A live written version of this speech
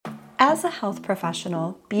As a health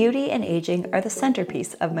professional, beauty and aging are the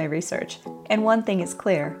centerpiece of my research, and one thing is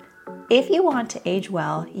clear. If you want to age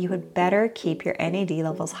well, you had better keep your NAD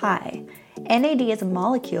levels high. NAD is a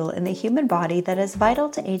molecule in the human body that is vital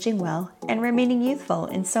to aging well and remaining youthful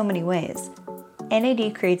in so many ways.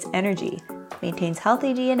 NAD creates energy, maintains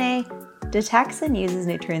healthy DNA, detects and uses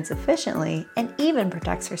nutrients efficiently, and even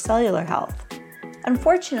protects your cellular health.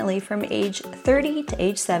 Unfortunately, from age 30 to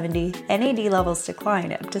age 70, NAD levels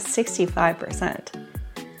decline up to 65%.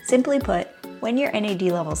 Simply put, when your NAD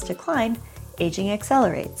levels decline, aging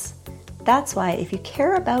accelerates. That's why if you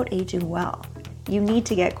care about aging well, you need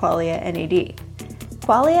to get Qualia NAD.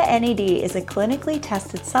 Qualia NAD is a clinically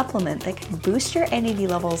tested supplement that can boost your NAD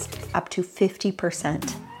levels up to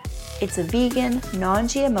 50%. It's a vegan,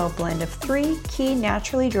 non-GMO blend of 3 key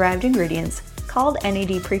naturally derived ingredients called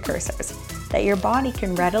NAD precursors that your body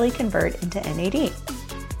can readily convert into NAD,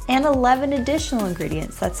 and 11 additional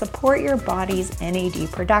ingredients that support your body's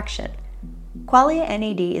NAD production. Qualia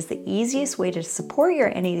NAD is the easiest way to support your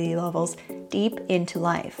NAD levels deep into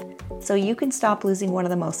life, so you can stop losing one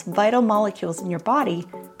of the most vital molecules in your body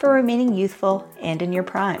for remaining youthful and in your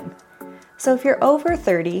prime. So if you're over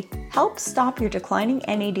 30, help stop your declining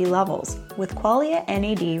NAD levels with Qualia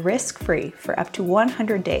NAD risk-free for up to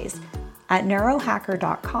 100 days at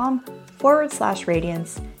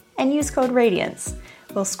neurohacker.com/radiance and use code RADIANCE.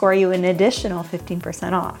 We'll score you an additional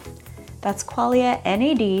 15% off. That's Qualia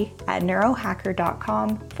NAD at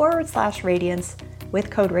neurohacker.com/radiance with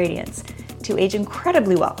code RADIANCE to age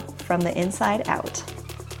incredibly well from the inside out.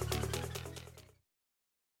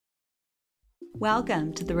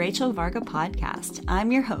 Welcome to the Rachel Varga podcast.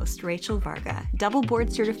 I'm your host, Rachel Varga, double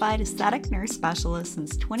board certified aesthetic nurse specialist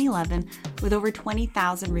since 2011 with over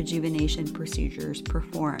 20,000 rejuvenation procedures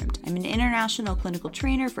performed. I'm an international clinical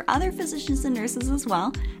trainer for other physicians and nurses as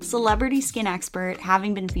well, celebrity skin expert,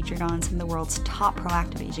 having been featured on some of the world's top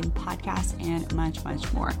proactive aging podcasts, and much,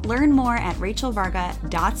 much more. Learn more at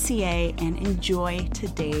rachelvarga.ca and enjoy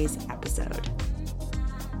today's episode.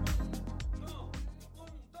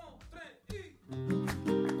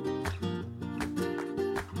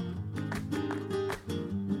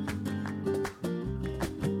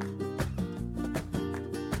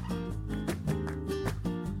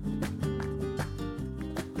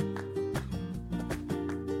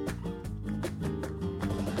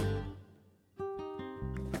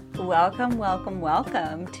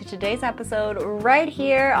 Welcome to today's episode right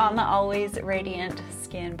here on the Always Radiant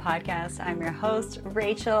Skin podcast. I'm your host,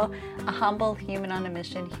 Rachel, a humble human on a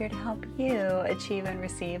mission here to help you achieve and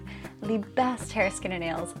receive the best hair, skin, and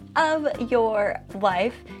nails of your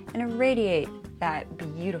life and irradiate that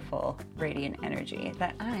beautiful radiant energy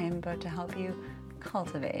that I'm about to help you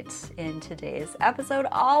cultivate in today's episode,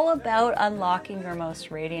 all about unlocking your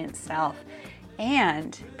most radiant self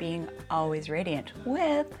and being always radiant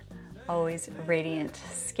with always radiant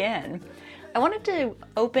skin. I wanted to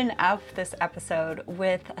open up this episode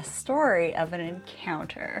with a story of an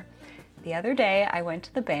encounter. The other day, I went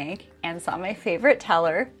to the bank and saw my favorite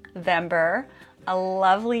teller, Vember, a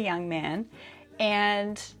lovely young man,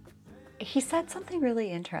 and he said something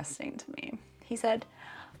really interesting to me. He said,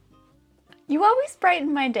 "You always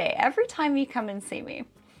brighten my day every time you come and see me.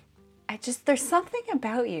 There's something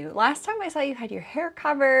about you. Last time I saw you had your hair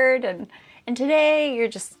covered, and today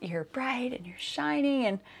you're bright and you're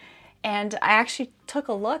shining, and I actually took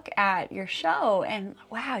a look at your show, and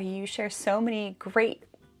wow, you share so many great,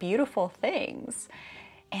 beautiful things.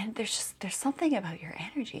 And there's something about your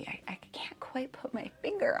energy. I can't quite put my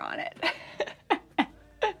finger on it."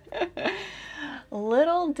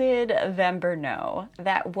 Little did Vember know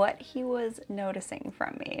that what he was noticing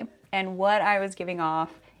from me and what I was giving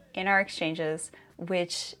off in our exchanges,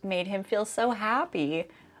 which made him feel so happy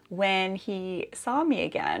when he saw me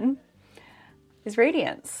again, is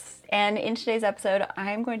radiance. And in today's episode,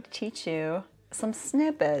 I'm going to teach you some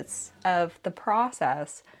snippets of the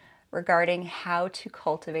process regarding how to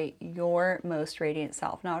cultivate your most radiant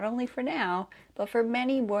self, not only for now, but for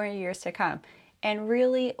many more years to come. And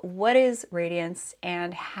really, what is radiance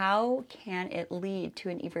and how can it lead to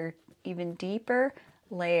an even deeper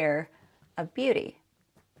layer of beauty?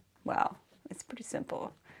 Well, it's pretty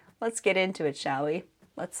simple. Let's get into it, shall we?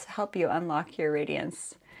 Let's help you unlock your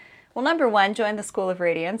radiance. Well, number one, join the School of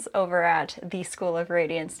Radiance over at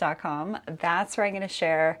theschoolofradiance.com. That's where I'm going to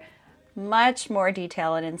share much more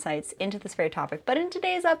detail and insights into this very topic. But in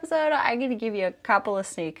today's episode, I'm going to give you a couple of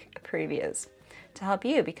sneak previews to help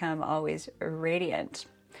you become always radiant.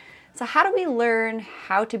 So how do we learn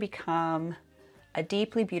how to become a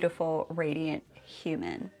deeply beautiful, radiant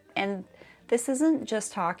human? And this isn't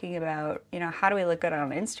just talking about, how do we look good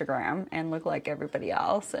on Instagram and look like everybody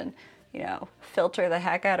else and filter the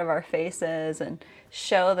heck out of our faces and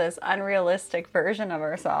show this unrealistic version of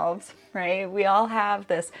ourselves, right? We all have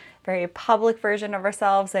this very public version of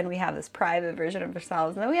ourselves, and we have this private version of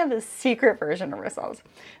ourselves, and then we have this secret version of ourselves.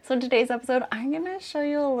 So in today's episode, I'm going to show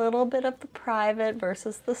you a little bit of the private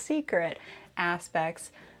versus the secret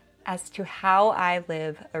aspects as to how I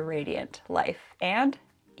live a radiant life, and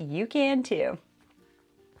you can too.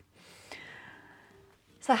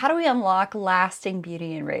 So how do we unlock lasting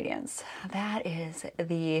beauty and radiance? That is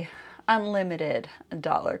the unlimited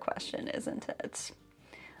dollar question, isn't it?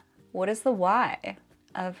 What is the why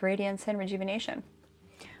of radiance and rejuvenation?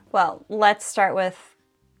 Well, let's start with,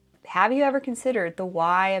 have you ever considered the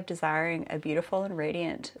why of desiring a beautiful and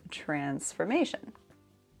radiant transformation?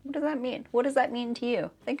 What does that mean? What does that mean to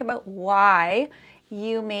you? Think about why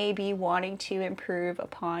you may be wanting to improve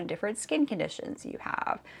upon different skin conditions you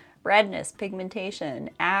have. Redness,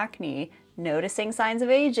 pigmentation, acne, noticing signs of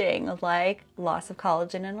aging like loss of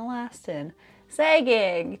collagen and elastin,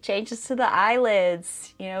 sagging, changes to the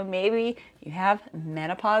eyelids, maybe you have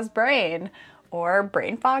menopause brain or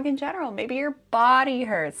brain fog in general. Maybe your body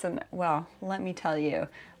hurts. And well, let me tell you,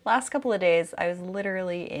 last couple of days I was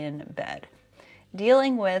literally in bed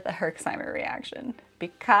dealing with a Herxheimer reaction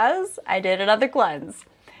because I did another cleanse.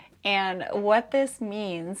 And what this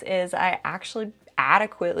means is I actually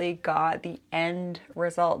adequately got the end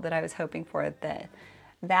result that I was hoping for,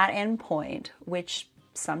 that end point, which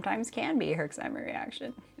sometimes can be a Herxheimer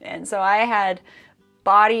reaction. And so I had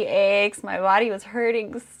body aches, my body was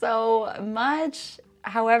hurting so much.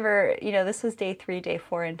 However, this was day 3, day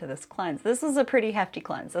 4 into this cleanse. This is a pretty hefty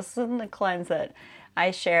cleanse. This isn't a cleanse that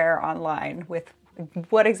I share online with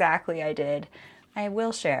what exactly I did. I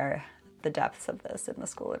will share the depths of this in the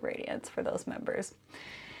School of Radiance for those members.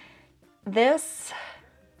 This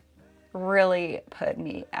really put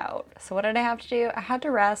me out. So what did I have to do? I had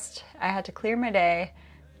to rest. I had to clear my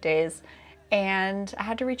days, and I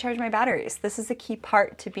had to recharge my batteries. This is a key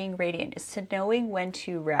part to being radiant, is to knowing when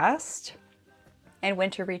to rest and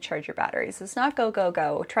when to recharge your batteries. It's not go, go,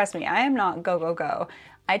 go. Trust me, I am not go, go, go.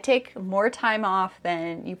 I take more time off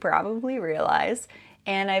than you probably realize,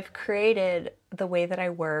 and I've created the way that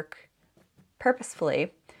I work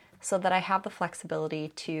purposefully so that I have the flexibility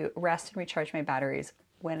to rest and recharge my batteries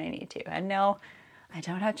when I need to. And no, I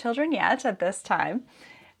don't have children yet at this time.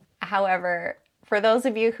 However, for those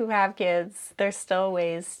of you who have kids, there's still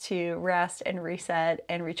ways to rest and reset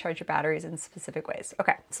and recharge your batteries in specific ways.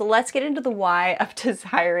 Okay, so let's get into the why of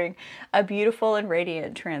desiring a beautiful and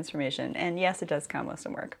radiant transformation. And yes, it does come with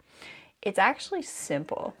some work. It's actually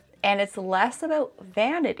simple, and it's less about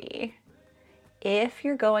vanity if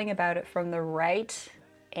you're going about it from the right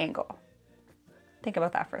angle. Think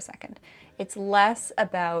about that for a second. It's less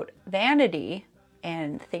about vanity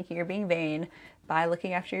and thinking you're being vain by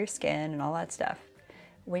looking after your skin and all that stuff.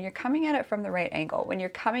 When you're coming at it from the right angle, when you're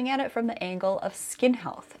coming at it from the angle of skin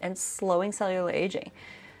health and slowing cellular aging,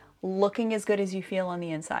 looking as good as you feel on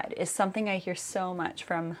the inside is something I hear so much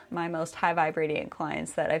from my most high vibrating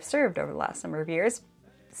clients that I've served over the last number of years,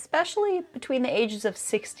 especially between the ages of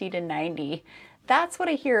 60 to 90. That's what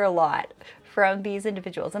I hear a lot from these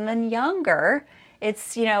individuals. And then younger,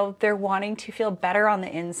 it's, they're wanting to feel better on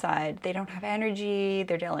the inside. They don't have energy.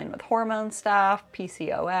 They're dealing with hormone stuff,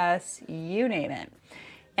 PCOS, you name it.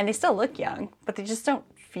 And they still look young, but they just don't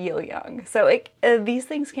feel young. So these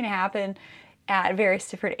things can happen at various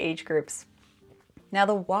different age groups. Now,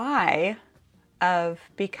 the why of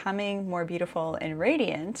becoming more beautiful and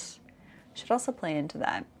radiant should also play into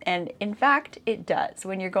that. And in fact, it does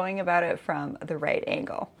when you're going about it from the right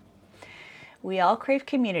angle. We all crave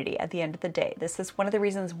community at the end of the day. This is one of the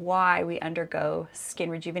reasons why we undergo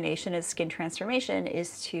skin rejuvenation and skin transformation,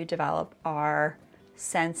 is to develop our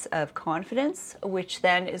sense of confidence, which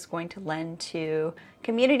then is going to lend to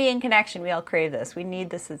community and connection. We all crave this. We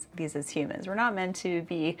need these as humans. We're not meant to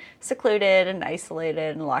be secluded and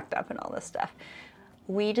isolated and locked up and all this stuff.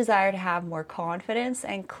 We desire to have more confidence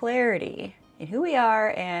and clarity in who we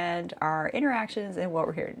are and our interactions and what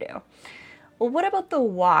we're here to do. Well, what about the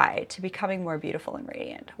why to becoming more beautiful and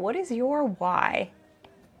radiant? What is your why?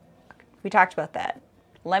 We talked about that.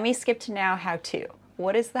 Let me skip to now how to.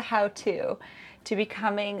 What is the how to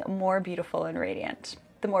becoming more beautiful and radiant?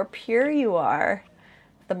 The more pure you are,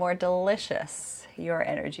 the more delicious your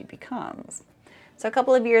energy becomes. So a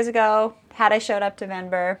couple of years ago, had I showed up to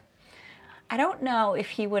Venber, I don't know if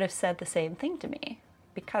he would have said the same thing to me,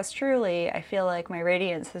 because truly I feel like my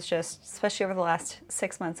radiance has just, especially over the last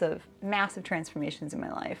 6 months of massive transformations in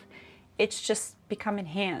my life, it's just become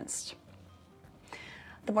enhanced.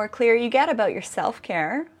 The more clear you get about your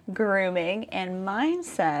self-care, grooming, and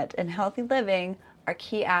mindset and healthy living are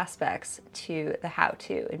key aspects to the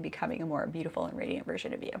how-to in becoming a more beautiful and radiant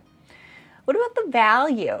version of you. What about the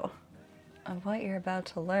value of what you're about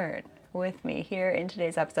to learn with me here in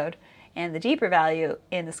today's episode, and the deeper value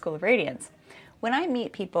in the School of Radiance? When I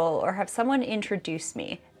meet people or have someone introduce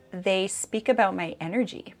me, they speak about my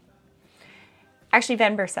energy. Actually,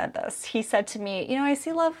 Venber said this. He said to me, I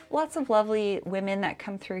see lots of lovely women that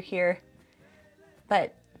come through here,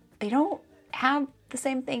 but they don't have the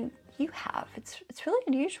same thing you have. It's really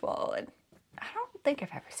unusual, and I don't think I've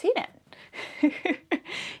ever seen it.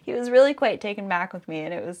 He was really quite taken back with me,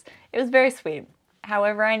 and it was very sweet.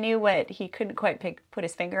 However, I knew what he couldn't quite put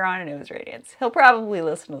his finger on, and it was Radiance. He'll probably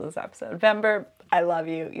listen to this episode. Venber, I love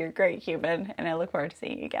you. You're a great human, and I look forward to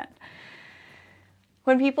seeing you again.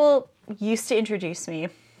 When people used to introduce me,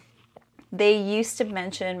 they used to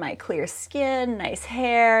mention my clear skin, nice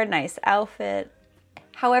hair, nice outfit.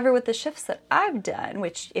 However, with the shifts that I've done,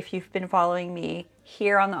 which if you've been following me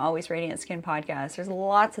here on the Always Radiant Skin podcast, there's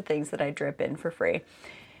lots of things that I drip in for free.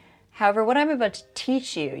 However, what I'm about to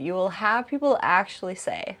teach you, you will have people actually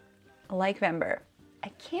say, like Venber, I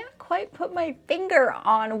can't quite put my finger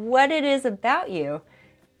on what it is about you,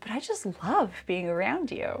 but I just love being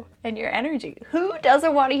around you and your energy. Who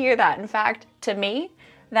doesn't want to hear that? In fact, to me,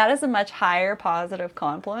 that is a much higher positive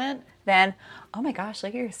compliment than, oh my gosh,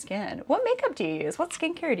 look at your skin. What makeup do you use? What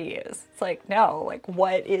skincare do you use? It's like, no, like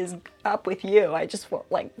what is up with you? I just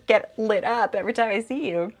get lit up every time I see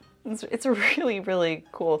you. It's a really, really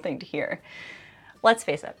cool thing to hear. Let's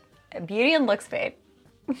face it, beauty and looks fade.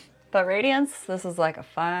 But Radiance, this is like a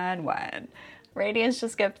fun one. Radiance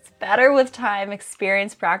just gets better with time,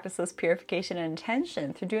 experience, practices, purification, and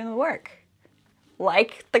intention through doing the work.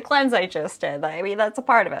 Like the cleanse I just did. I mean, that's a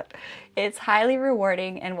part of it. It's highly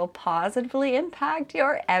rewarding and will positively impact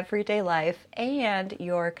your everyday life and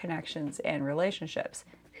your connections and relationships.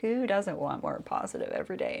 Who doesn't want more positive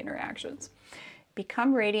everyday interactions?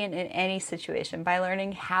 Become radiant in any situation by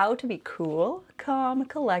learning how to be cool, calm,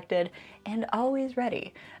 collected, and always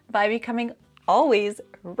ready. By becoming always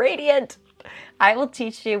radiant. I will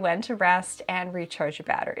teach you when to rest and recharge your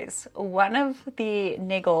batteries. One of the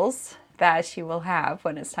niggles that you will have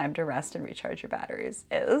when it's time to rest and recharge your batteries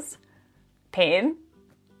is pain,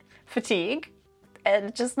 fatigue,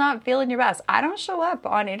 and just not feeling your best. I don't show up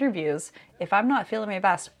on interviews if I'm not feeling my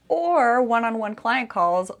best, or one-on-one client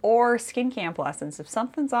calls, or skin camp lessons. If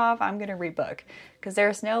something's off, I'm going to rebook, because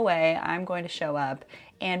there's no way I'm going to show up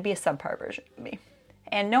and be a subpar version of me.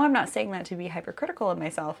 And no, I'm not saying that to be hypercritical of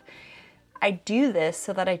myself. I do this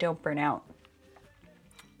so that I don't burn out.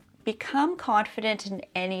 Become confident in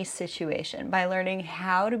any situation by learning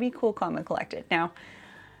how to be cool, calm, and collected. Now,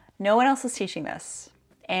 no one else is teaching this.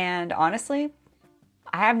 And honestly,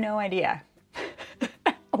 I have no idea.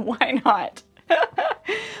 Why not?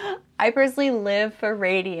 I personally live for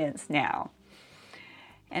radiance now.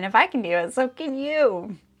 And if I can do it, so can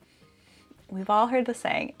you. We've all heard the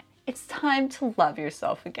saying, it's time to love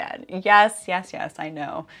yourself again. Yes, yes, yes, I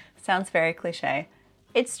know. Sounds very cliche.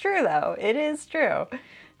 It's true though, it is true.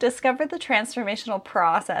 Discover the transformational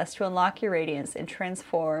process to unlock your radiance and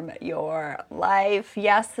transform your life.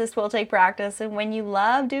 Yes, this will take practice, and when you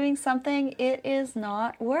love doing something, it is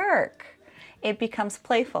not work. It becomes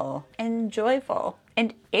playful and joyful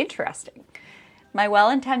and interesting. My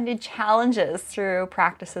well-intended challenges through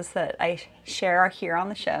practices that I share here on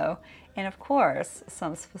the show, and of course,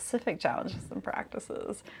 some specific challenges and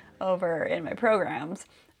practices over in my programs,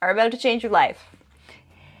 are about to change your life.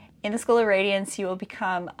 In the School of Radiance, you will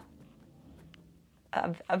become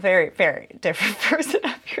a very, very different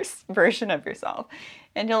version of yourself.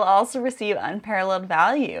 And you'll also receive unparalleled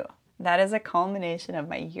value. That is a culmination of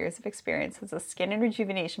my years of experience as a skin and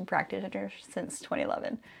rejuvenation practitioner since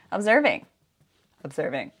 2011.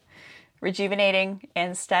 Observing, rejuvenating,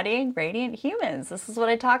 and studying radiant humans. This is what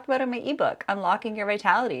I talked about in my ebook, Unlocking Your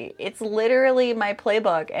Vitality. It's literally my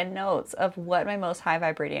playbook and notes of what my most high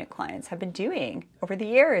vibrant clients have been doing over the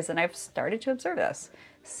years, and I've started to observe this.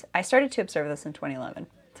 I started to observe this in 2011.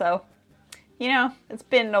 So, it's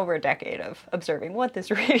been over a decade of observing what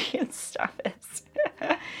this radiant stuff is.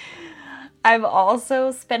 I've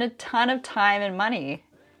also spent a ton of time and money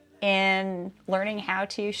in learning how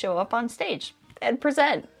to show up on stage and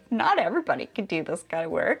present. Not everybody can do this kind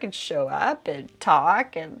of work and show up and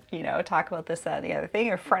talk and, talk about this, that, and the other thing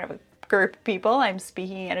in front of a group of people. I'm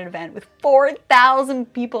speaking at an event with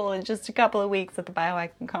 4,000 people in just a couple of weeks at the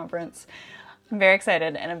Biohacking Conference. I'm very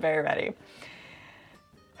excited and I'm very ready.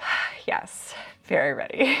 Yes, very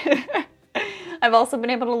ready. I've also been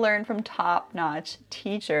able to learn from top-notch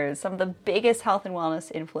teachers, some of the biggest health and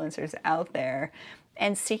wellness influencers out there.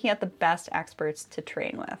 and seeking out the best experts to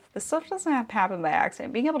train with. This stuff doesn't have to happen by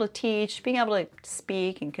accident. Being able to teach, being able to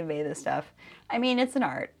speak and convey this stuff, I mean, it's an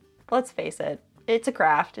art. Let's face it. It's a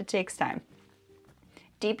craft. It takes time.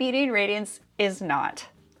 Deep beauty and radiance is not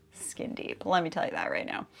skin deep. Let me tell you that right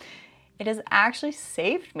now. It has actually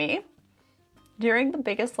saved me during the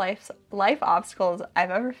biggest life obstacles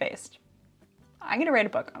I've ever faced. I'm going to write a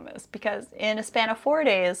book on this because in a span of 4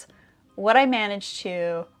 days, what I managed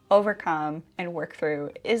to overcome and work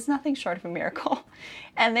through is nothing short of a miracle.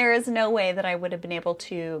 And there is no way that I would have been able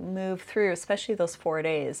to move through, especially those 4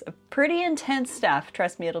 days of pretty intense stuff.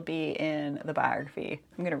 Trust me, it'll be in the biography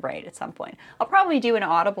I'm going to write at some point. I'll probably do an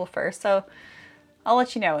Audible first, so I'll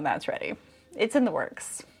let you know when that's ready. It's in the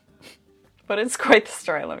works. But it's quite the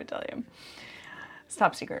story, let me tell you. It's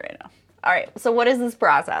top secret right now. All right, so what is this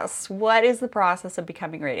process? What is the process of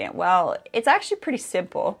becoming radiant? Well, it's actually pretty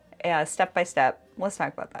simple, step by step. Let's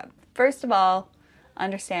talk about that. First of all,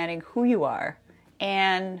 understanding who you are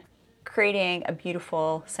and creating a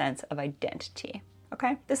beautiful sense of identity,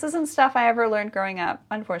 okay? This isn't stuff I ever learned growing up,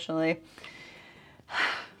 unfortunately.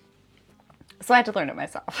 So I had to learn it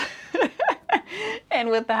myself. And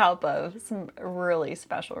with the help of some really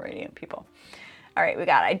special radiant people. All right, we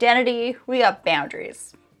got identity, we got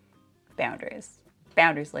boundaries. Boundaries,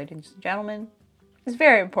 ladies and gentlemen, is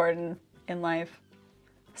very important in life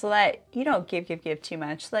so that you don't give too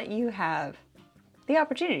much, so that you have the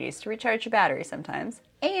opportunities to recharge your battery sometimes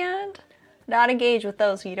and not engage with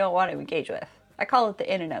those who you don't want to engage with. I call it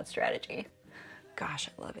the in and out strategy. Gosh,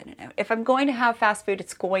 I love in and out. If I'm going to have fast food,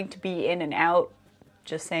 it's going to be in and out.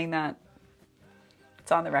 Just saying that.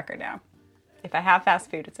 It's on the record now. If I have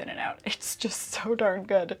fast food, it's in and out. It's just so darn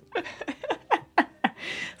good.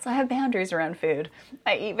 So I have boundaries around food.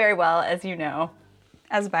 I eat very well, as you know,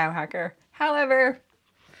 as a biohacker. However,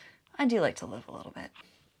 I do like to live a little bit.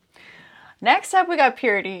 Next up, we got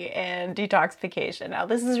purity and detoxification. Now,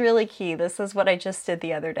 this is really key. This is what I just did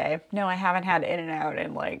the other day. No, I haven't had in and out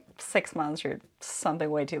in like 6 months or something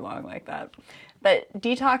way too long like that. But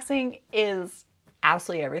detoxing is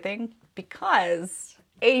absolutely everything because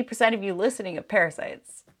 80% of you listening have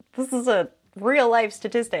parasites. This is a real life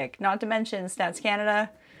statistic, not to mention Stats Canada.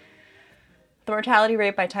 The mortality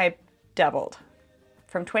rate by type doubled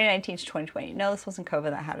from 2019 to 2020. No, this wasn't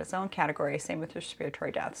COVID that had its own category. Same with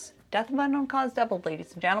respiratory deaths. Death of unknown cause doubled,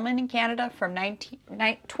 ladies and gentlemen, in Canada from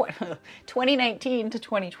 2019 to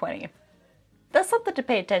 2020. That's something to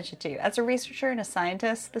pay attention to. As a researcher and a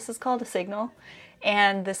scientist, this is called a signal.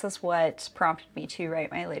 And this is what prompted me to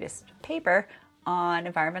write my latest paper on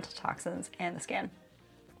environmental toxins and the skin.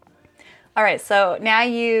 All right, so now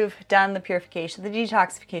you've done the purification, the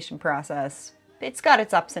detoxification process. It's got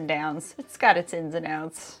its ups and downs. It's got its ins and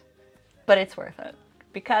outs, but it's worth it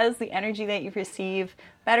because the energy that you receive,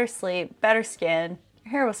 better sleep, better skin,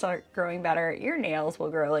 your hair will start growing better, your nails will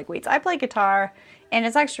grow like weeds. I play guitar, and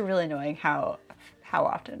it's actually really annoying how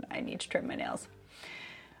often I need to trim my nails.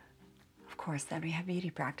 Of course, then we have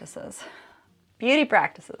beauty practices. Beauty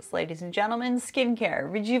practices, ladies and gentlemen, skincare,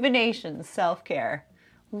 rejuvenation, self-care.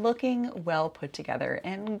 Looking well put together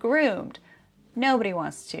and groomed. Nobody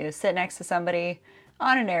wants to sit next to somebody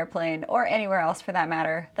on an airplane or anywhere else for that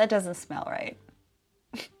matter that doesn't smell right.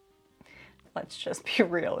 Let's just be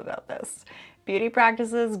real about this. Beauty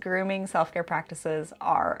practices, grooming, self-care practices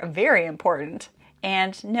are very important.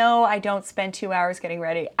 And no, I don't spend 2 hours getting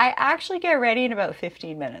ready. I actually get ready in about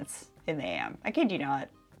 15 minutes in the AM. I kid you not.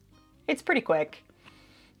 It's pretty quick.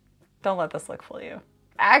 Don't let this look fool you.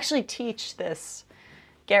 I actually teach this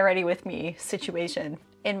get ready with me situation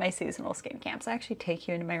in my seasonal skin camps. I actually take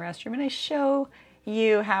you into my restroom and I show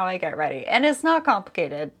you how I get ready. And it's not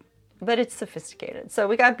complicated, but it's sophisticated. So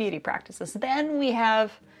we got beauty practices. Then we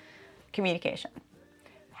have communication.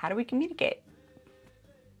 How do we communicate?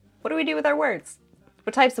 What do we do with our words?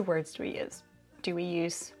 What types of words do we use? Do we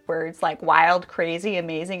use words like wild, crazy,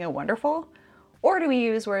 amazing, and wonderful? Or do we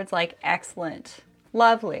use words like excellent,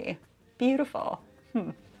 lovely, beautiful?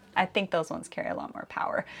 I think those ones carry a lot more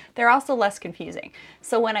power. They're also less confusing.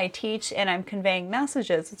 So when I teach and I'm conveying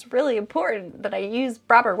messages, it's really important that I use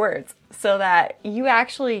proper words so that you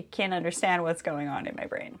actually can understand what's going on in my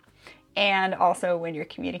brain. And also when you're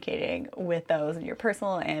communicating with those in your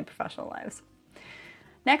personal and professional lives.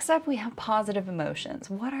 Next up, we have positive emotions.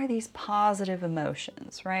 What are these positive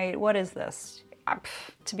emotions, right? What is this?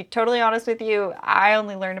 To be totally honest with you, I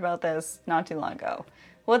only learned about this not too long ago.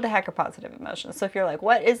 What the heck are positive emotions? So if you're like,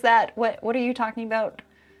 what is that? What are you talking about?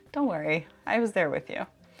 Don't worry, I was there with you.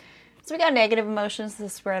 So we got negative emotions.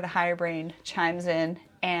 This is where the higher brain chimes in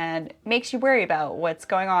and makes you worry about what's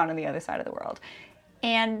going on the other side of the world.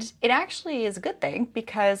 And it actually is a good thing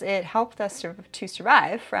because it helped us to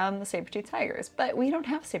survive from the saber-toothed tigers. But we don't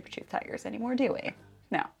have saber-toothed tigers anymore, do we?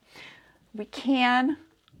 No. We can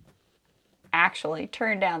actually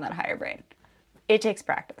turn down that higher brain. It takes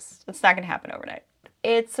practice. It's not going to happen overnight.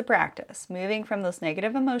 It's a practice. Moving from those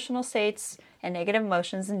negative emotional states and negative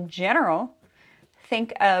emotions in general.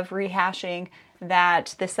 Think of rehashing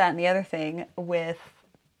that, this, that, and the other thing with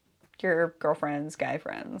your girlfriends, guy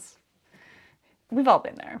friends. We've all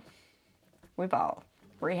been there. We've all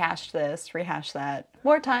rehashed this, rehashed that,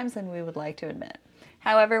 more times than we would like to admit.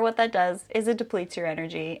 However, what that does is it depletes your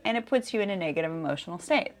energy and it puts you in a negative emotional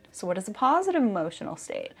state. So what is a positive emotional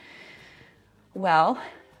state? Well,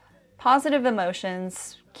 positive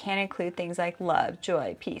emotions can include things like love,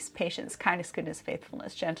 joy, peace, patience, kindness, goodness,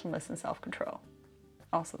 faithfulness, gentleness, and self-control.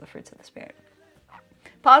 Also the fruits of the Spirit.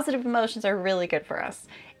 Positive emotions are really good for us.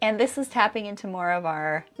 And this is tapping into more of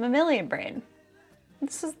our mammalian brain.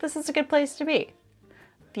 This is a good place to be.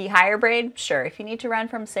 The higher brain, sure, if you need to run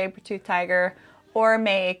from a saber-toothed tiger or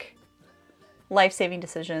make life-saving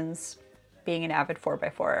decisions, being an avid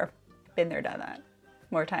 4x4, been there, done that.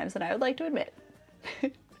 More times than I would like to admit.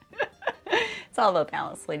 It's all about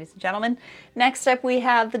balance, ladies and gentlemen. Next up, we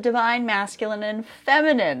have the divine masculine and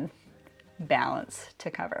feminine balance to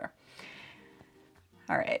cover.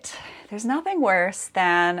 All right, there's nothing worse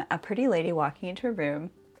than a pretty lady walking into a room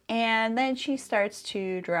and then she starts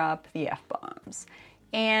to drop the F-bombs.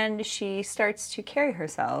 And she starts to carry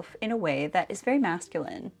herself in a way that is very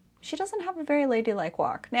masculine. She doesn't have a very ladylike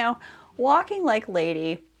walk. Now, walking like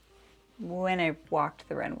lady, when I walked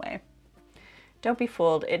the runway, don't be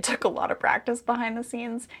fooled, it took a lot of practice behind the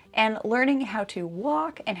scenes. And learning how to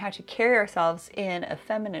walk and how to carry ourselves in a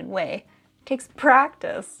feminine way takes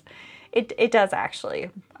practice. It does actually.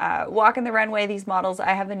 Walking the runway, these models, I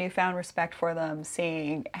have a newfound respect for them,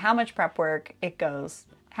 seeing how much prep work goes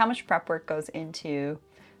into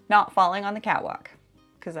not falling on the catwalk,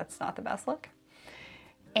 because that's not the best look,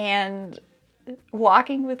 and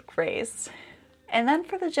walking with grace. And then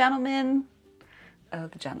for the gentleman, the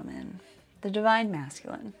divine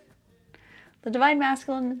masculine. The divine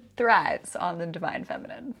masculine thrives on the divine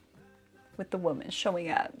feminine, with the woman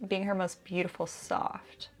showing up, being her most beautiful,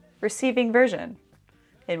 soft, receiving version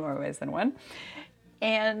in more ways than one.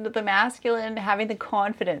 And the masculine having the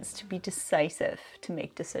confidence to be decisive, to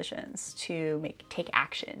make decisions, take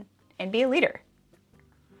action, and be a leader.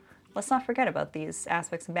 Let's not forget about these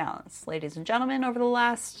aspects of balance. Ladies and gentlemen, over the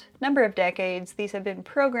last number of decades, these have been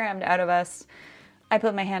programmed out of us. I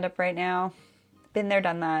put my hand up right now. Been there,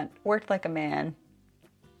 done that. Worked like a man.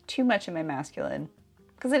 Too much in my masculine.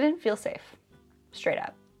 Because I didn't feel safe. Straight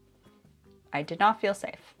up. I did not feel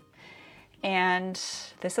safe. And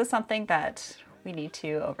this is something that we need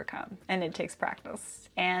to overcome, and it takes practice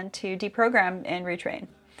and to deprogram and retrain.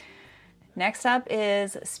 Next up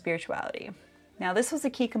is spirituality. Now, this was a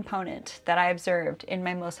key component that I observed in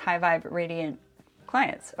my most high vibe radiant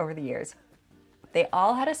clients over the years. They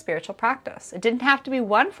all had a spiritual practice. It didn't have to be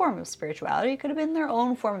one form of spirituality. It could have been their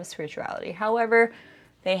own form of spirituality. However,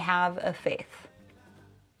 they have a faith.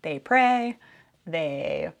 They pray,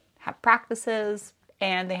 they have practices,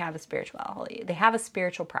 and they have a spirituality. They have a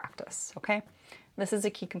spiritual practice, okay? This is a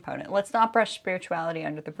key component. Let's not brush spirituality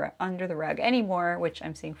under the rug anymore, which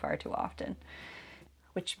I'm seeing far too often,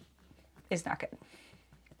 which is not good.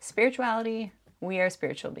 Spirituality, we are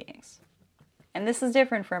spiritual beings. And this is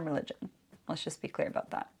different from religion. Let's just be clear about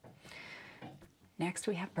that. Next,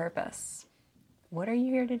 we have purpose. What are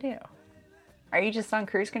you here to do? Are you just on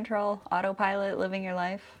cruise control, autopilot, living your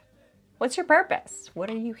life? What's your purpose?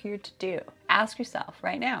 What are you here to do? Ask yourself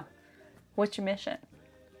right now. What's your mission?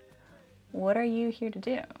 What are you here to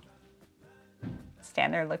do?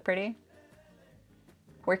 Stand there and look pretty?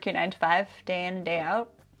 Work your 9 to 5, day in and day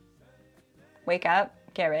out? Wake up,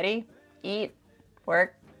 get ready, eat,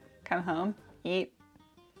 work, come home, eat,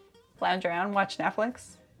 lounge around, watch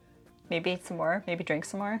Netflix, maybe eat some more, maybe drink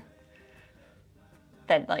some more.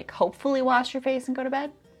 Then hopefully wash your face and go to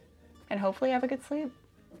bed and hopefully have a good sleep.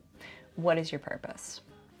 What is your purpose?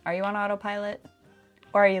 Are you on autopilot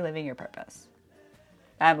or are you living your purpose?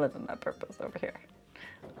 I'm living my purpose over here.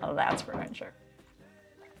 Oh, that's for darn sure.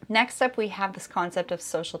 Next up, we have this concept of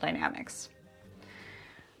social dynamics.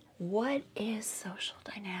 What is social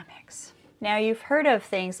dynamics? Now, you've heard of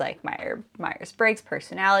things like Myers-Briggs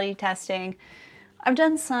personality testing. I've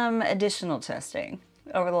done some additional testing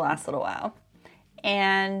over the last little while,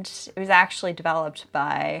 and it was actually developed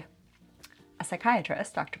by a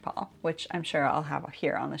psychiatrist, Dr. Paul, which I'm sure I'll have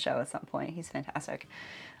here on the show at some point. He's fantastic.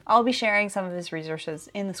 I'll be sharing some of his resources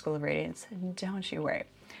in the School of Radiance. Don't you worry.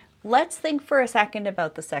 Let's think for a second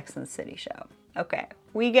about the Sex and the City show. Okay,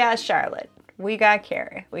 we got Charlotte, we got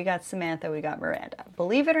Carrie, we got Samantha, we got Miranda.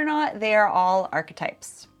 Believe it or not, they are all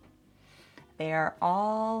archetypes. They are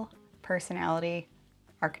all personality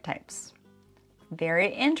archetypes.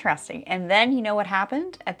 Very interesting. And then you know what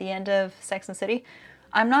happened at the end of Sex and the City?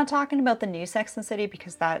 I'm not talking about the new Sex and the City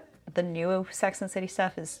because the new Sex and the City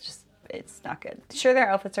stuff is just, it's not good. Sure, their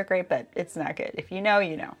outfits are great, but it's not good. If you know,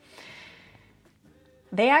 you know.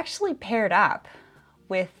 They actually paired up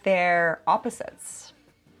with their opposites.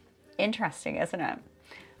 Interesting, isn't it?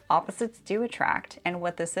 Opposites do attract, and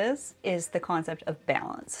what this is the concept of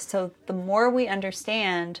balance. So the more we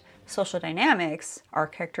understand social dynamics, our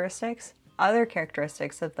characteristics, other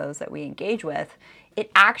characteristics of those that we engage with,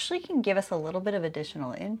 it actually can give us a little bit of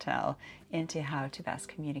additional intel into how to best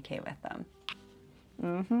communicate with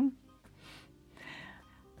them.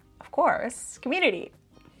 Of course, community.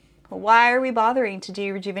 Why are we bothering to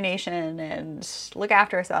do rejuvenation and look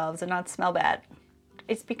after ourselves and not smell bad?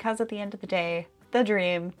 It's because at the end of the day, the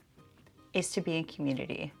dream is to be in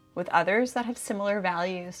community with others that have similar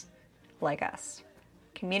values like us.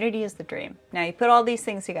 Community is the dream. Now you put all these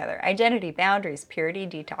things together: identity, boundaries, purity,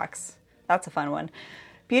 detox. That's a fun one.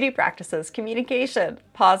 Beauty practices, communication,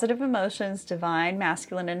 positive emotions, divine,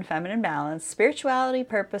 masculine and feminine balance, spirituality,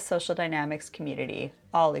 purpose, social dynamics, community,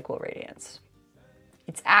 all equal radiance.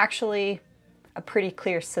 It's actually a pretty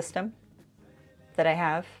clear system that I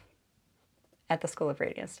have at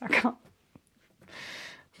theschoolofradiance.com.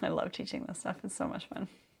 I love teaching this stuff. It's so much fun.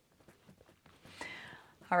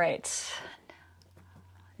 All right.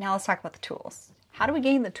 Now let's talk about the tools. How do we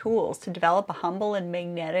gain the tools to develop a humble and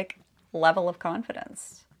magnetic level of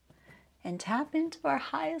confidence and tap into our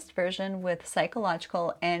highest version with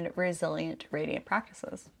psychological and resilient radiant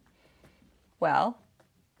practices? Well,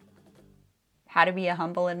 how to be a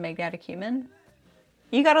humble and magnetic human?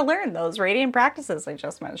 You got to learn those radiant practices I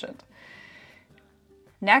just mentioned.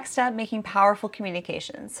 Next up, making powerful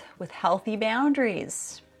communications with healthy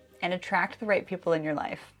boundaries and attract the right people in your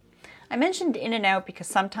life. I mentioned in and out because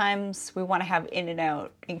sometimes we want to have in and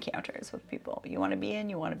out encounters with people. You want to be in,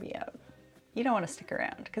 you want to be out. You don't want to stick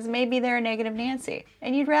around because maybe they're a negative Nancy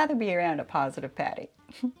and you'd rather be around a positive Patty.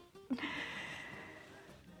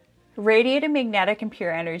 Radiate a magnetic and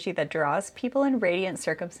pure energy that draws people in radiant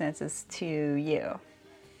circumstances to you.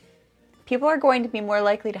 People are going to be more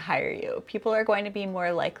likely to hire you. People are going to be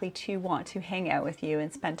more likely to want to hang out with you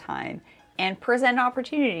and spend time and present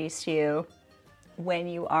opportunities to you when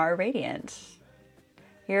you are radiant.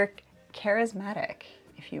 You're charismatic,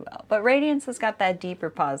 if you will. But radiance has got that deeper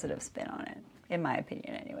positive spin on it, in my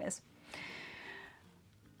opinion anyways.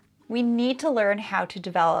 We need to learn how to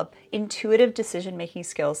develop intuitive decision-making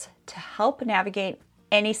skills to help navigate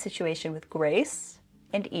any situation with grace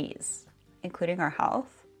and ease, including our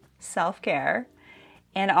health, self-care,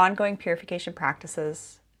 and ongoing purification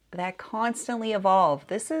practices that constantly evolve.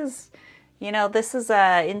 This is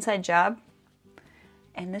an inside job,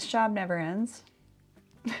 and this job never ends.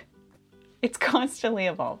 It's constantly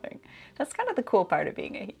evolving. That's kind of the cool part of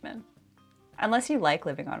being a human. Unless you like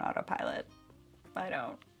living on autopilot. I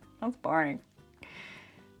don't. That's boring.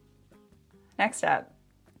 Next up,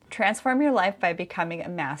 transform your life by becoming a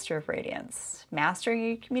master of radiance. Mastering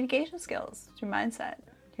your communication skills, your mindset,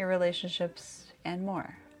 your relationships, and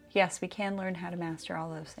more. Yes, we can learn how to master all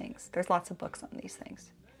those things. There's lots of books on these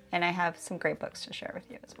things. And I have some great books to share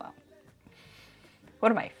with you as well.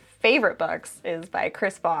 One of my favorite books is by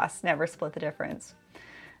Chris Voss, Never Split the Difference.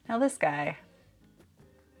 Now this guy,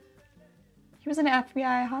 he was an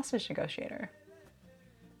FBI hostage negotiator.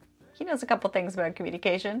 He knows a couple things about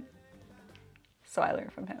communication, so I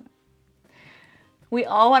learned from him. We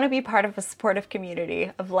all want to be part of a supportive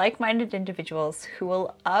community of like-minded individuals who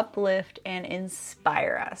will uplift and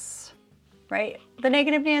inspire us, right? The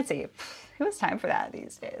negative Nancy, who has time for that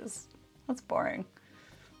these days? That's boring.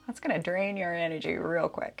 That's going to drain your energy real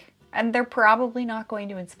quick. And they're probably not going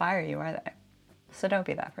to inspire you, are they? So don't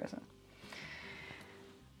be that person.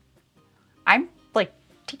 I'm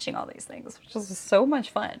teaching all these things, which is so much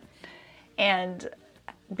fun. And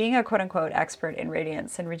being a quote-unquote expert in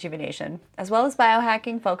radiance and rejuvenation, as well as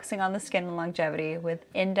biohacking, focusing on the skin and longevity with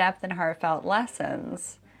in-depth and heartfelt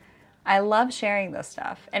lessons, I love sharing this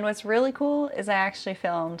stuff. And what's really cool is I actually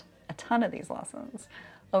filmed a ton of these lessons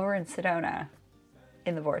over in Sedona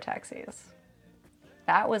in the vortexes.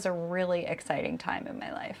 That was a really exciting time in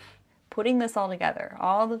my life. Putting this all together,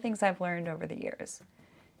 all the things I've learned over the years,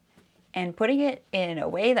 and putting it in a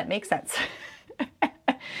way that makes sense.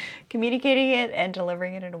 Communicating it and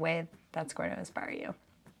delivering it in a way that's going to inspire you.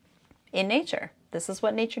 In nature. This is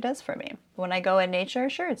what nature does for me. When I go in nature,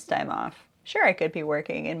 sure, it's time off. Sure, I could be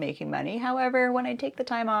working and making money. However, when I take the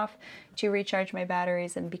time off to recharge my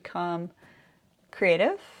batteries and become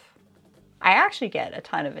creative, I actually get a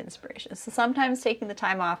ton of inspiration. So sometimes taking the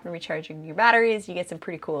time off and recharging your batteries, you get some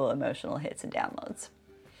pretty cool emotional hits and downloads.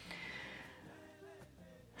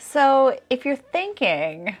 So if you're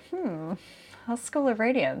thinking, the School of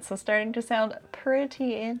Radiance is starting to sound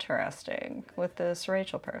pretty interesting with this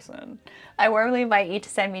Rachel person, I warmly invite you to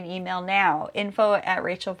send me an email now,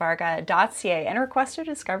 info@rachelvarga.ca, and request a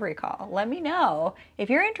discovery call. Let me know if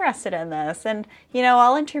you're interested in this, and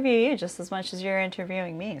I'll interview you just as much as you're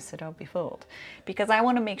interviewing me, so don't be fooled, because I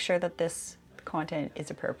want to make sure that this content is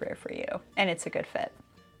appropriate for you and it's a good fit.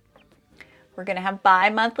 We're going to have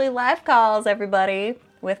bi-monthly live calls, everybody,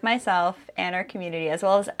 with myself and our community, as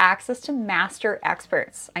well as access to master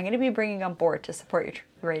experts I'm going to be bringing on board to support your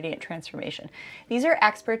radiant transformation. These are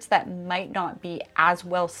experts that might not be as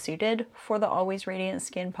well suited for the Always Radiant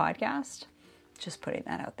Skin podcast. Just putting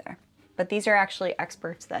that out there. But these are actually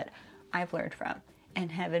experts that I've learned from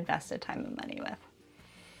and have invested time and money with.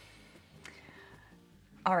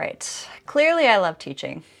 All right. Clearly, I love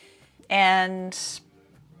teaching. And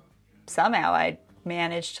somehow I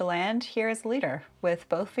managed to land here as a leader with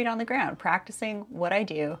both feet on the ground, practicing what I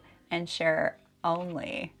do and share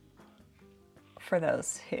only for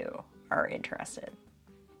those who are interested.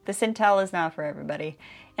 This intel is not for everybody,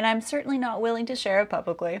 and I'm certainly not willing to share it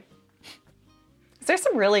publicly. There's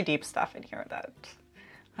some really deep stuff in here that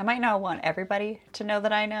I might not want everybody to know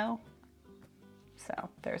that I know. So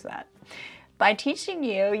there's that. By teaching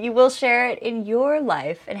you, you will share it in your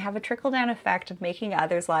life and have a trickle-down effect of making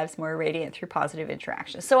others' lives more radiant through positive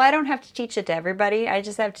interactions. So I don't have to teach it to everybody. I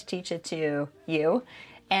just have to teach it to you.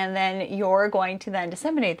 And then you're going to then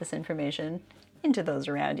disseminate this information into those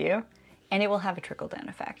around you, and it will have a trickle-down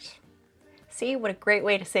effect. See, what a great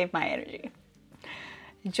way to save my energy.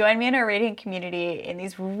 Join me in our Radiant community in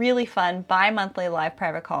these really fun bi-monthly live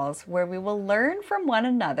private calls where we will learn from one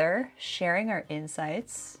another, sharing our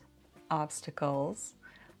insights, obstacles,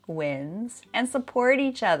 wins, and support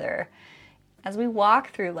each other as we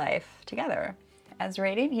walk through life together as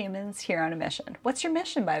radiant humans here on a mission. What's your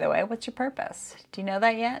mission, by the way? What's your purpose? Do you know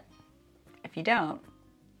that yet? If you don't,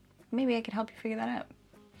 maybe I can help you figure that out.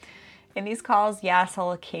 In these calls, yes,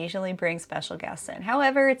 I'll occasionally bring special guests in.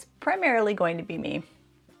 However, it's primarily going to be me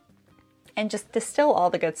and just distill all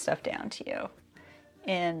the good stuff down to you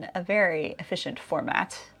in a very efficient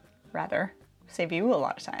format, rather, save you a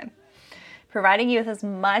lot of time, providing you with as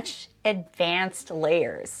much advanced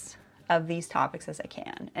layers of these topics as I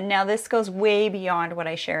can. And now this goes way beyond what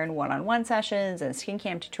I share in one-on-one sessions and skin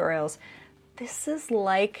cam tutorials. This is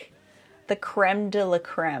like the creme de la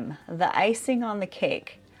creme, the icing on the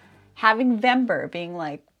cake. Having Vember being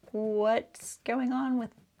like, what's going on with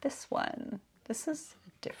this one? This is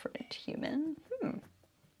a different human.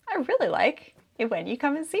 I really like it when you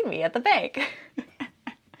come and see me at the bank.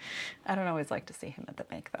 I don't always like to see him at the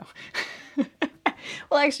bank, though.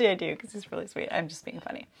 Well, actually, I do, because he's really sweet. I'm just being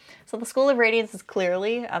funny. So the School of Radiance is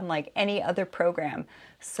clearly unlike any other program.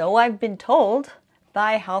 So I've been told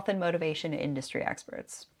by health and motivation industry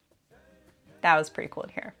experts. That was pretty cool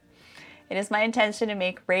to hear. It is my intention to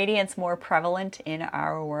make radiance more prevalent in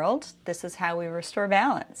our world. This is how we restore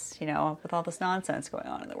balance, with all this nonsense going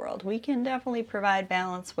on in the world. We can definitely provide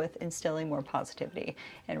balance with instilling more positivity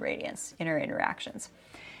and radiance in our interactions.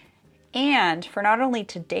 And for not only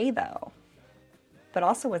today, though, but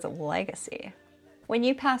also as a legacy. When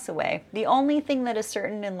you pass away, the only thing that is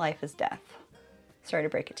certain in life is death. Sorry to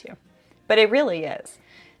break it to you, but it really is.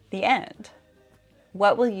 The end.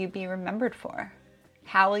 What will you be remembered for?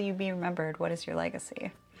 How will you be remembered? What is your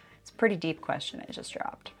legacy? It's a pretty deep question I just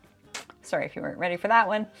dropped. Sorry if you weren't ready for that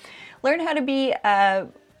one. Learn how to be a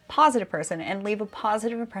positive person and leave a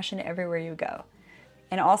positive impression everywhere you go.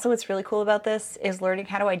 And also what's really cool about this is learning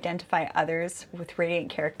how to identify others with radiant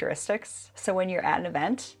characteristics. So when you're at an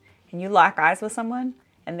event and you lock eyes with someone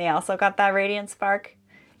and they also got that radiant spark,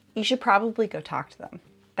 you should probably go talk to them.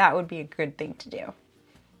 That would be a good thing to do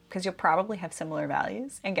because you'll probably have similar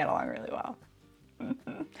values and get along really well.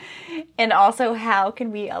 And also, how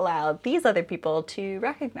can we allow these other people to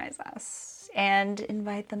recognize us and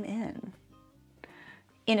invite them in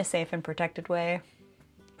a safe and protected way?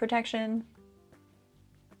 Protection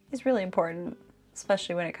is really important,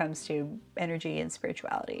 especially when it comes to energy and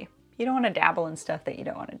spirituality. You don't want to dabble in stuff that you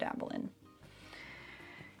don't want to dabble in.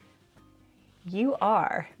 You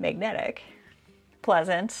are magnetic,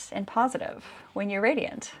 pleasant, and positive when you're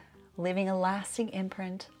radiant, leaving a lasting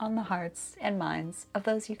imprint on the hearts and minds of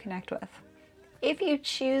those you connect with. If you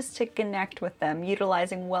choose to connect with them,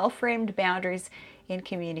 utilizing well-framed boundaries in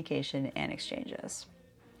communication and exchanges.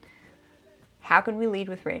 How can we lead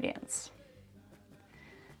with radiance?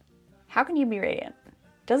 How can you be radiant?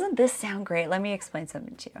 Doesn't this sound great? Let me explain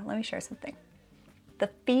something to you. Let me share something. The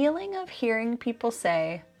feeling of hearing people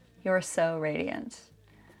say, "You're so radiant."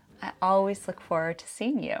 I always look forward to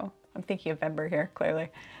seeing you. I'm thinking of Ember here,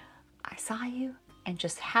 clearly. I saw you and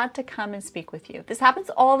just had to come and speak with you. This happens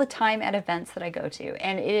all the time at events that I go to,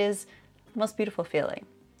 and it is the most beautiful feeling.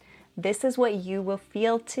 This is what you will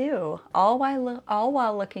feel too, all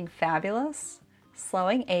while looking fabulous,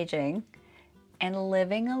 slowing aging, and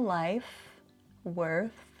living a life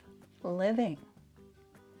worth living.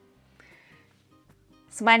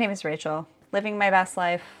 So my name is Rachel, living my best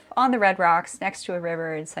life on the Red Rocks, next to a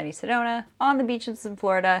river in sunny Sedona, on the beaches in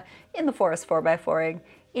Florida, in the forest 4x4ing,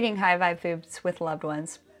 eating high vibe foods with loved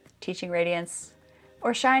ones, teaching radiance,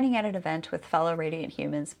 or shining at an event with fellow radiant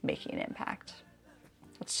humans making an impact.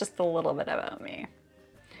 That's just a little bit about me.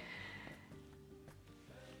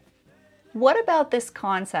 What about this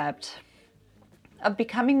concept of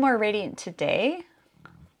becoming more radiant today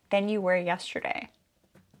than you were yesterday,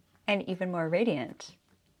 and even more radiant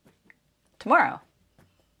tomorrow?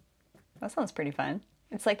 That sounds pretty fun.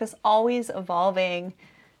 It's like this always evolving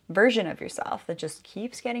version of yourself that just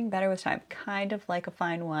keeps getting better with time, kind of like a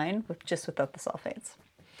fine wine, just without the sulfates.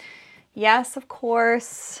 Yes, of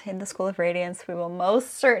course, in the School of Radiance, we will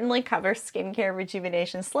most certainly cover skincare,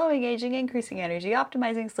 rejuvenation, slowing aging, increasing energy,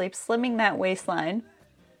 optimizing sleep, slimming that waistline.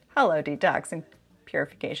 Hello, detox and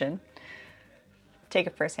purification. Take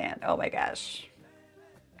it firsthand. Oh my gosh.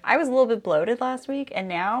 I was a little bit bloated last week, and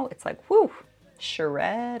now it's like, whoo,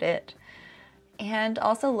 shred it. And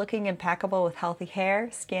also looking impeccable with healthy hair,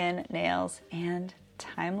 skin, nails, and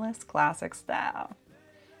timeless classic style.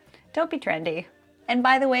 Don't be trendy. And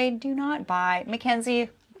by the way, do not buy, Mackenzie, I'm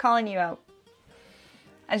calling you out.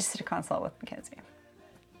 I just did a consult with Mackenzie.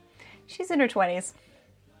 She's in her 20s,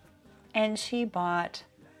 and she bought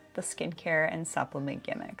the skincare and supplement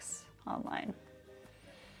gimmicks online.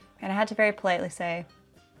 And I had to very politely say,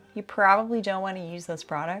 you probably don't want to use those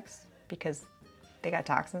products because they got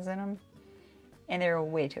toxins in them, and they're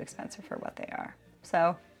way too expensive for what they are.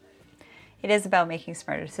 So it is about making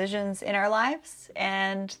smarter decisions in our lives,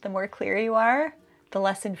 and the more clear you are, the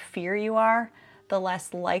less in fear you are, the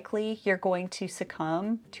less likely you're going to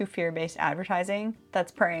succumb to fear-based advertising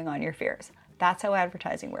that's preying on your fears. That's how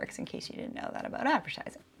advertising works, in case you didn't know that about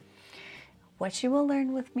advertising. What you will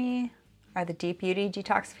learn with me are the deep beauty,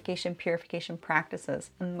 detoxification, purification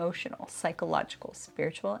practices, emotional, psychological,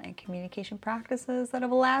 spiritual, and communication practices that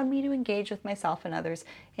have allowed me to engage with myself and others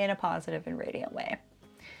in a positive and radiant way.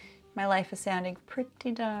 My life is sounding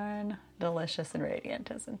pretty darn delicious and radiant,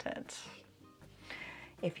 isn't it?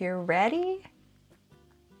 If you're ready,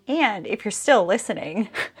 and if you're still listening,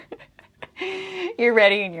 you're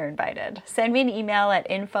ready and you're invited. Send me an email at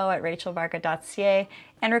info@rachelvarga.ca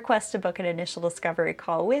and request to book an initial discovery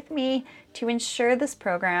call with me to ensure this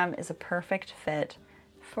program is a perfect fit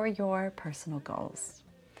for your personal goals.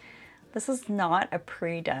 This is not a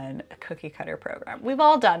pre-done cookie cutter program. We've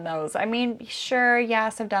all done those. I mean, sure,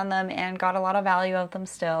 yes, I've done them and got a lot of value of them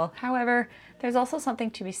still. However, there's also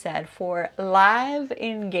something to be said for live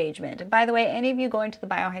engagement. And by the way, any of you going to the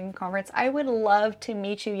Biohacking Conference, I would love to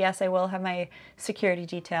meet you. Yes, I will have my security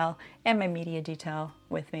detail and my media detail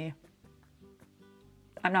with me.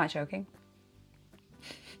 I'm not joking.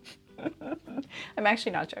 I'm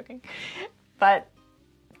actually not joking. But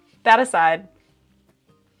that aside,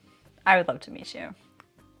 I would love to meet you.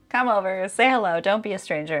 Come over, say hello, don't be a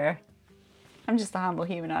stranger. I'm just a humble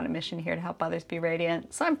human on a mission here to help others be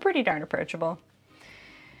radiant, so I'm pretty darn approachable.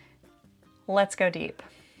 Let's go deep.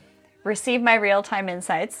 Receive my real-time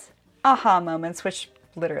insights, aha moments, which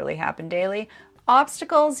literally happen daily,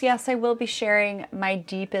 obstacles. Yes, I will be sharing my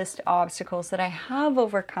deepest obstacles that I have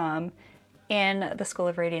overcome in the School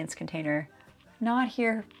of Radiance container. Not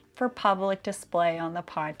here for public display on the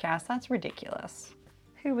podcast. That's ridiculous.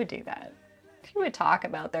 Who would do that? Who would talk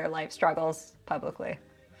about their life struggles publicly?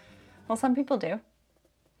 Well, some people do.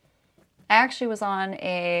 I actually was on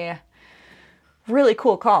a really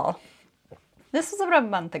cool call. This was about a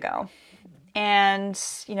month ago. And,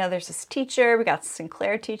 you know, there's this teacher. We got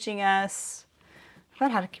Sinclair teaching us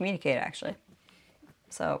about how to communicate, actually.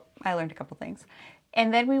 So I learned a couple things.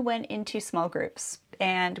 And then we went into small groups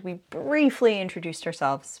and we briefly introduced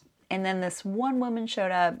ourselves. And then this one woman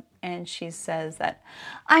showed up and she says that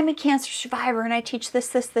I'm a cancer survivor and I teach this.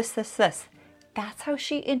 That's how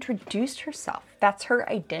she introduced herself. That's her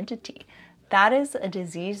identity. That is a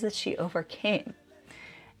disease that she overcame.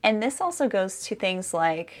 And this also goes to things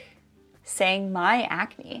like saying my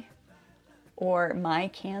acne or my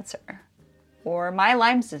cancer. or my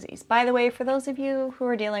Lyme's disease. By the way, for those of you who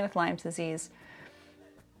are dealing with Lyme's disease,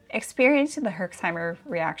 experiencing the Herxheimer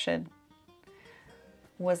reaction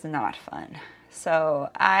was not fun. So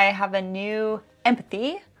I have a new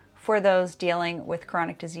empathy for those dealing with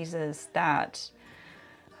chronic diseases that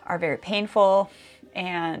are very painful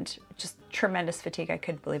and just tremendous fatigue. I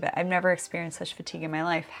couldn't believe it. I've never experienced such fatigue in my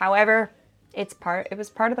life. However, it was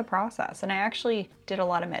part of the process. And I actually did a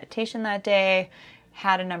lot of meditation that day,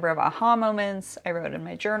 had a number of aha moments. I wrote in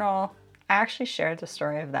my journal. I actually shared the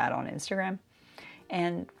story of that on Instagram.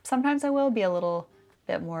 And sometimes I will be a little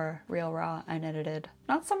bit more real, raw, unedited.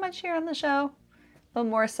 Not so much here on the show, but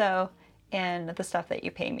more so in the stuff that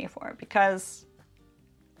you pay me for, because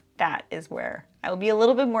that is where I will be a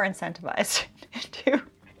little bit more incentivized to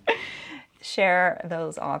share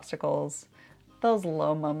those obstacles, those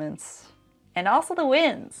low moments, and also the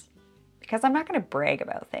wins, because I'm not going to brag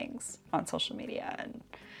about things on social media and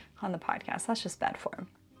on the podcast. That's just bad form.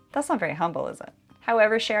 That's not very humble, is it?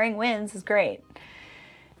 However, sharing wins is great.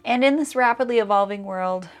 And in this rapidly evolving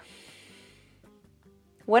world,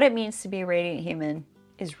 what it means to be a radiant human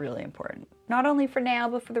is really important. Not only for now,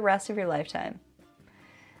 but for the rest of your lifetime.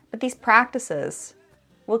 But these practices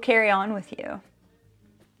will carry on with you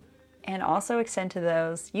and also extend to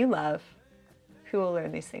those you love who will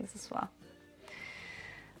learn these things as well.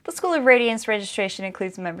 The School of Radiance registration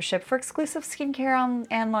includes membership for exclusive skincare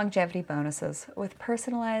and longevity bonuses with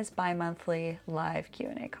personalized bi-monthly live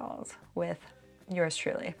Q&A calls with yours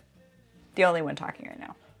truly, the only one talking right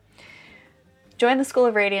now. Join the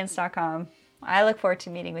schoolofradiance.com. I look forward to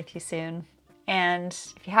meeting with you soon. And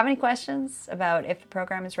if you have any questions about if the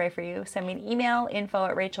program is right for you, send me an email,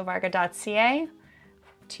 info@rachelvarga.ca,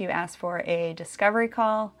 to ask for a discovery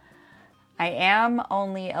call. I am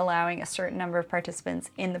only allowing a certain number of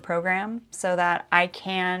participants in the program so that I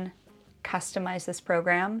can customize this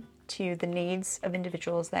program to the needs of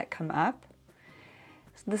individuals that come up.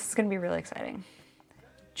 So this is going to be really exciting.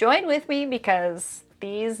 Join with me, because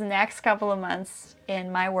these next couple of months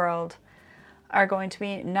in my world are going to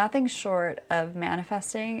be nothing short of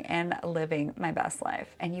manifesting and living my best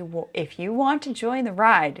life. And if you want to join the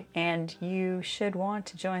ride, and you should want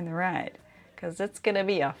to join the ride, because it's going to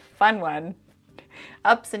be a fun one.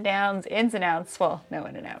 Ups and downs, ins and outs. Well, no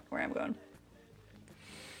in and out where I'm going.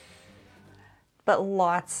 But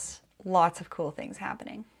lots of cool things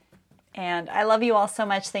happening. And I love you all so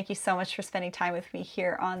much. Thank you so much for spending time with me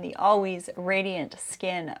here on the Always Radiant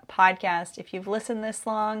Skin podcast. If you've listened this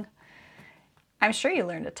long, I'm sure you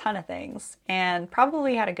learned a ton of things and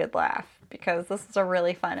probably had a good laugh, because this is a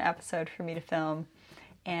really fun episode for me to film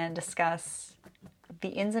and discuss the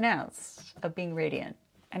ins and outs of being radiant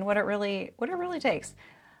and what it really takes.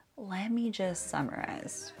 Let me just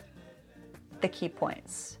summarize the key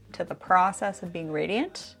points to the process of being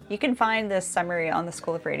radiant. You can find this summary on the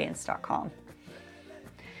schoolofradiance.com.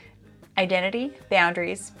 Identity,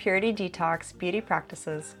 boundaries, purity detox, beauty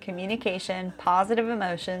practices, communication, positive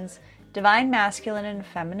emotions, divine masculine and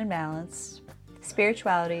feminine balance,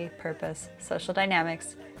 spirituality, purpose, social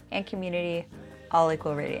dynamics, and community all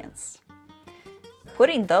equal radiance.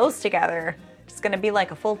 Putting those together is going to be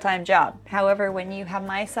like a full-time job. However, when you have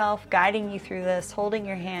myself guiding you through this, holding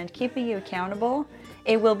your hand, keeping you accountable,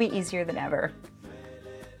 it will be easier than ever.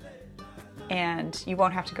 And you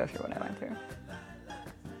won't have to go through what I went through.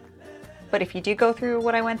 But if you do go through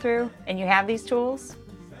what I went through and you have these tools,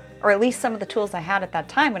 or at least some of the tools I had at that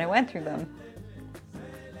time when I went through them,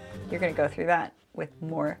 you're going to go through that with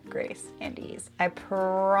more grace and ease. I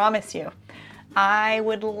promise you. I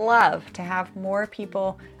would love to have more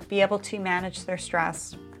people be able to manage their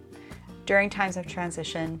stress during times of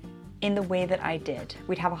transition in the way that I did.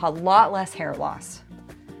 We'd have a lot less hair loss.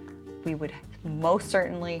 We would most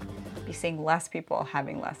certainly be seeing less people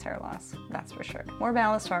having less hair loss, that's for sure. More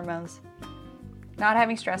balanced hormones, not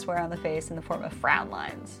having stress wear on the face in the form of frown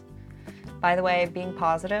lines. By the way, being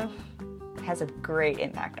positive has a great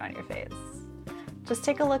impact on your face. Just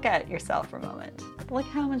take a look at yourself for a moment. Look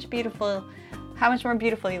how much more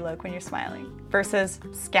beautiful you look when you're smiling versus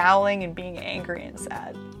scowling and being angry and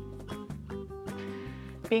sad.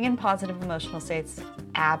 Being in positive emotional states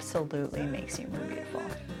absolutely makes you more beautiful.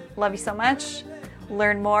 Love you so much.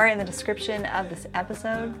 Learn more in the description of this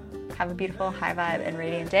episode. Have a beautiful, high vibe, and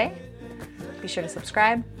radiant day. Be sure to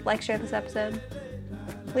subscribe, like, share this episode.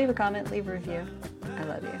 Leave a comment, leave a review. I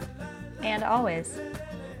love you. And always,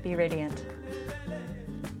 be radiant.